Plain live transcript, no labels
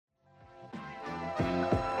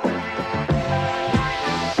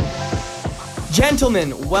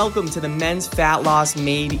Gentlemen, welcome to the Men's Fat Loss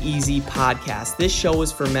Made Easy podcast. This show is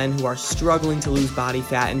for men who are struggling to lose body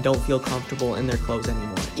fat and don't feel comfortable in their clothes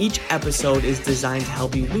anymore. Each episode is designed to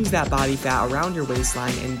help you lose that body fat around your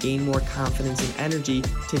waistline and gain more confidence and energy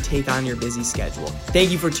to take on your busy schedule.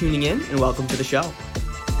 Thank you for tuning in and welcome to the show.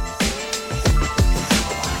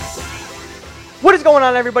 What is going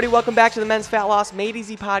on, everybody? Welcome back to the Men's Fat Loss Made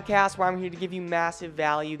Easy podcast, where I'm here to give you massive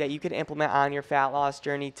value that you can implement on your fat loss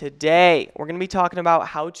journey. Today, we're going to be talking about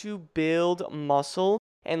how to build muscle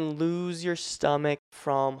and lose your stomach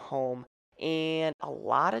from home. And a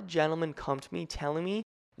lot of gentlemen come to me telling me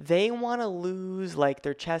they want to lose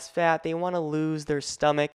their chest fat, they want to lose their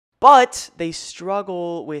stomach, but they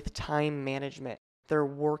struggle with time management. They're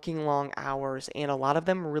working long hours, and a lot of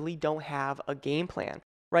them really don't have a game plan.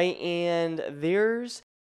 Right? And there's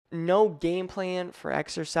no game plan for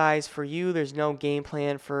exercise for you. There's no game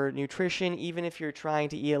plan for nutrition. Even if you're trying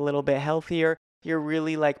to eat a little bit healthier, you're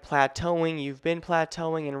really plateauing. You've been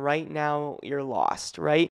plateauing, and right now you're lost,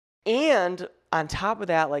 right? And on top of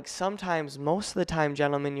that, sometimes, most of the time,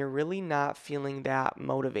 gentlemen, you're really not feeling that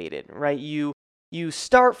motivated, right? You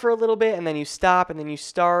start for a little bit, and then you stop, and then you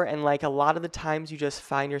start, and a lot of the times you just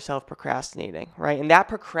find yourself procrastinating, right? And that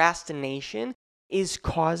procrastination is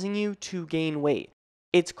causing you to gain weight.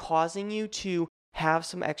 It's causing you to have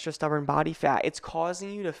some extra stubborn body fat. It's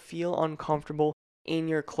causing you to feel uncomfortable in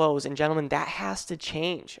your clothes. And gentlemen, that has to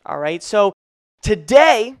change, all right? So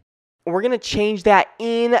today, we're going to change that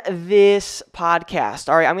in this podcast,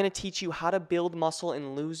 all right? I'm going to teach you how to build muscle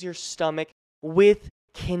and lose your stomach with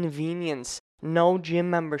convenience. No gym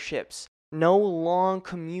memberships, no long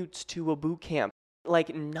commutes to a boot camp.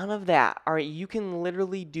 None of that, all right? You can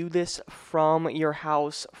literally do this from your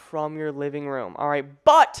house, from your living room, all right?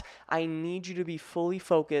 But I need you to be fully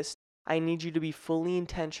focused. I need you to be fully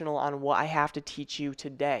intentional on what I have to teach you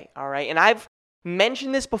today, all right? And I've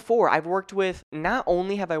mentioned this before. Not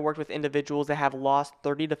only have I worked with individuals that have lost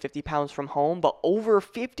 30 to 50 pounds from home, but over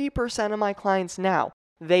 50% of my clients now,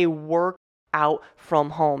 they work out from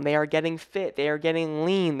home. They are getting fit. They are getting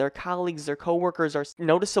lean. Their colleagues, their coworkers are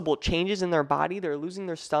noticeable changes in their body. They're losing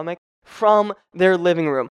their stomach from their living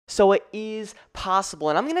room. So it is possible.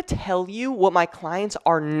 And I'm going to tell you what my clients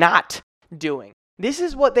are not doing. This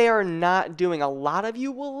is what they are not doing. A lot of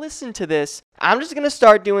you will listen to this. I'm just going to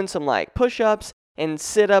start doing some push-ups and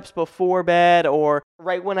sit-ups before bed or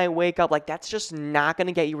right when I wake up. That's just not going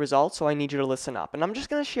to get you results. So I need you to listen up. And I'm just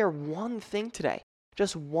going to share one thing today,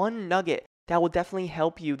 just one nugget that will definitely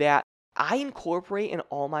help you that I incorporate in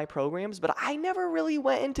all my programs, but I never really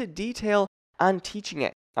went into detail on teaching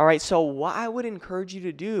it. All right, so what I would encourage you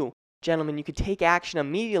to do, gentlemen, you could take action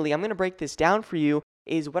immediately. I'm going to break this down for you,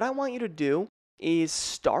 is what I want you to do is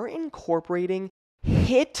start incorporating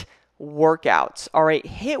HIIT workouts. All right,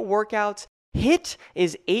 HIIT workouts. HIIT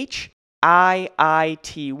is HIIT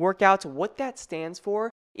workouts. What that stands for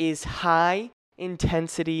is high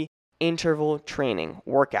intensity interval training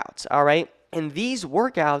workouts, all right? And these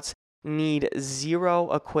workouts need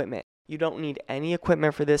zero equipment. You don't need any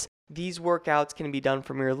equipment for this. These workouts can be done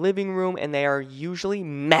from your living room, and they are usually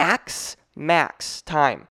max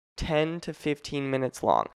time, 10 to 15 minutes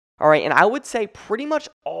long, all right? And I would say pretty much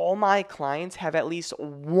all my clients have at least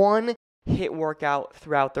one HIIT workout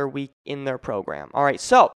throughout their week in their program, all right?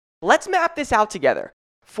 So let's map this out together.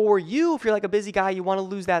 For you, if you're a busy guy, you want to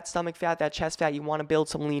lose that stomach fat, that chest fat, you want to build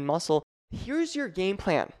some lean muscle, here's your game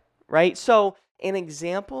plan, right? So an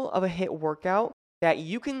example of a HIIT workout that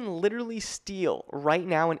you can literally steal right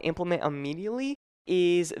now and implement immediately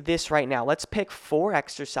is this right now. Let's pick 4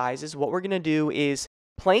 exercises. What we're going to do is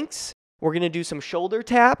planks. We're going to do some shoulder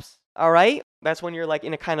taps, all right? That's when you're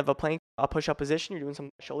in a kind of a plank, a push-up position. You're doing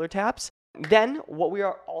some shoulder taps. Then what we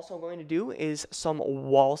are also going to do is some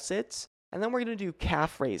wall sits. And then we're going to do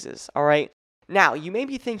calf raises, all right? Now, you may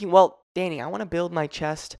be thinking, well, Danny, I want to build my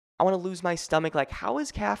chest. I want to lose my stomach. How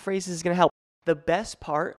is calf raises going to help? The best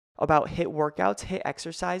part about HIIT workouts, HIIT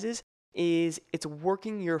exercises, is it's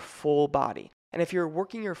working your full body. And if you're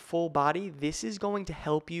working your full body, this is going to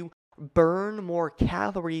help you burn more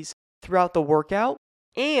calories throughout the workout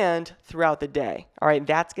and throughout the day, all right?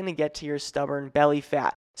 That's going to get to your stubborn belly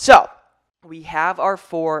fat. So we have our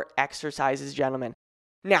 4 exercises, gentlemen.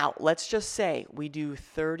 Now, let's just say we do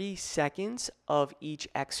 30 seconds of each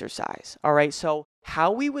exercise, all right? So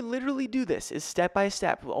how we would literally do this is step by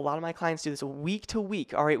step. A lot of my clients do this week to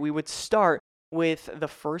week, all right? We would start with the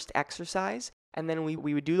first exercise, and then we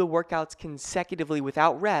would do the workouts consecutively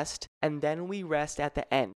without rest, and then we rest at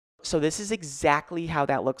the end. So this is exactly how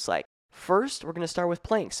that looks like. First, we're going to start with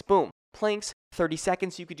planks. Boom. Planks, 30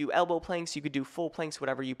 seconds. You could do elbow planks. You could do full planks,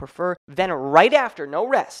 whatever you prefer. Then right after, no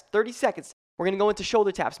rest, 30 seconds, we're going to go into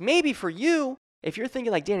shoulder taps. Maybe for you, if you're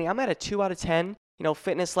thinking like, Danny, I'm at a 2 out of 10,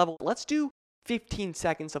 fitness level, let's do 15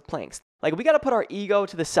 seconds of planks. Like, we got to put our ego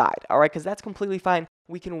to the side, all right? Because that's completely fine.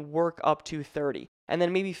 We can work up to 30. And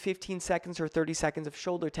then maybe 15 seconds or 30 seconds of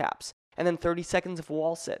shoulder taps. And then 30 seconds of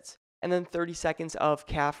wall sits. And then 30 seconds of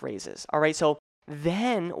calf raises, all right? So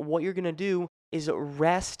then what you're going to do is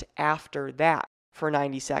rest after that for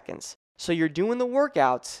 90 seconds. So you're doing the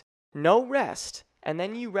workouts, no rest, and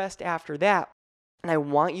then you rest after that. And I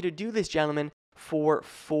want you to do this, gentlemen, for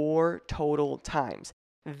 4 total times.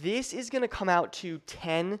 This is going to come out to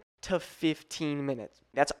 10 to 15 minutes.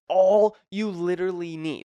 That's all you literally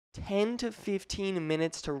need. 10 to 15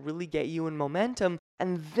 minutes to really get you in momentum.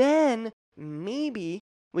 And then maybe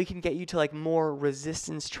we can get you to like more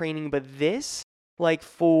resistance training. But this, like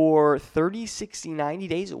for 30, 60, 90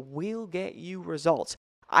 days, will get you results.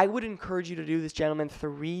 I would encourage you to do this, gentlemen,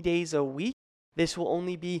 3 days a week. This will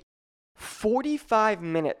only be 45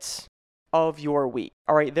 minutes of your week.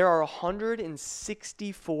 All right, there are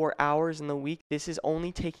 164 hours in the week. This is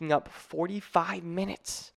only taking up 45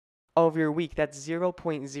 minutes of your week. That's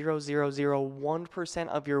 0.0001%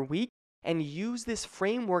 of your week. And use this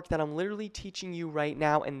framework that I'm literally teaching you right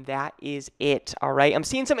now, and that is it. All right, I'm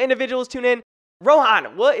seeing some individuals tune in.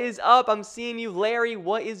 Rohan, what is up? I'm seeing you. Larry,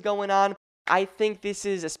 what is going on? I think this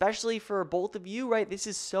is, especially for both of you, right? This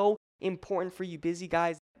is so important for you busy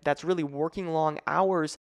guys that's really working long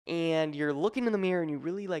hours, and you're looking in the mirror and you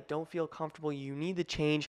really like don't feel comfortable. You need to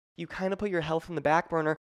change. You kind of put your health in the back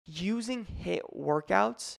burner. Using HIIT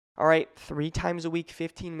workouts, all right, 3 times a week,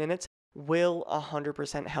 15 minutes, will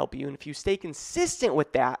 100% help you. And if you stay consistent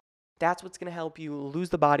with that, that's what's going to help you lose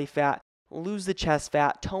the body fat, lose the chest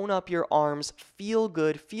fat, tone up your arms, feel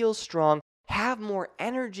good, feel strong, have more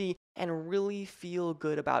energy, and really feel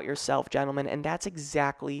good about yourself, gentlemen. And that's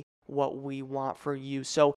exactly what we want for you.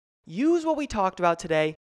 So use what we talked about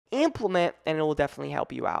today, implement, and it will definitely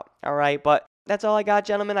help you out. All right. But that's all I got,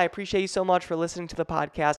 gentlemen. I appreciate you so much for listening to the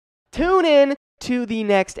podcast. Tune in to the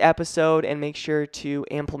next episode and make sure to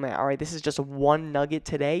implement. All right. This is just one nugget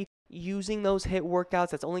today. Using those HIIT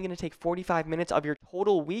workouts, that's only going to take 45 minutes of your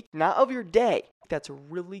total week, not of your day. That's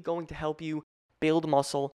really going to help you build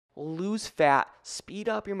muscle, lose fat, speed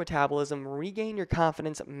up your metabolism, regain your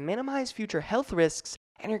confidence, minimize future health risks,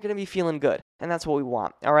 and you're going to be feeling good. And that's what we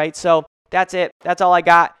want. All right. So that's it. That's all I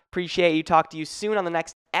got. Appreciate you. Talk to you soon on the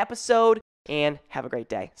next episode, and have a great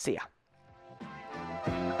day. See ya.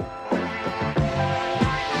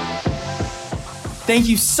 Thank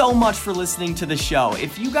you so much for listening to the show.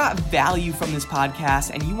 If you got value from this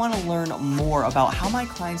podcast and you want to learn more about how my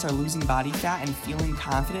clients are losing body fat and feeling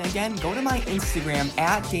confident again, go to my Instagram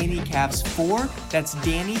at DannyCavs4. That's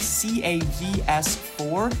Danny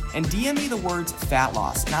CAVS4, and DM me the words fat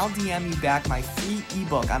loss. And I'll DM you back my free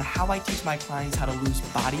ebook on how I teach my clients how to lose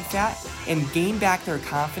body fat and gain back their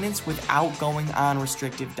confidence without going on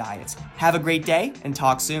restrictive diets. Have a great day and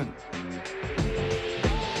talk soon.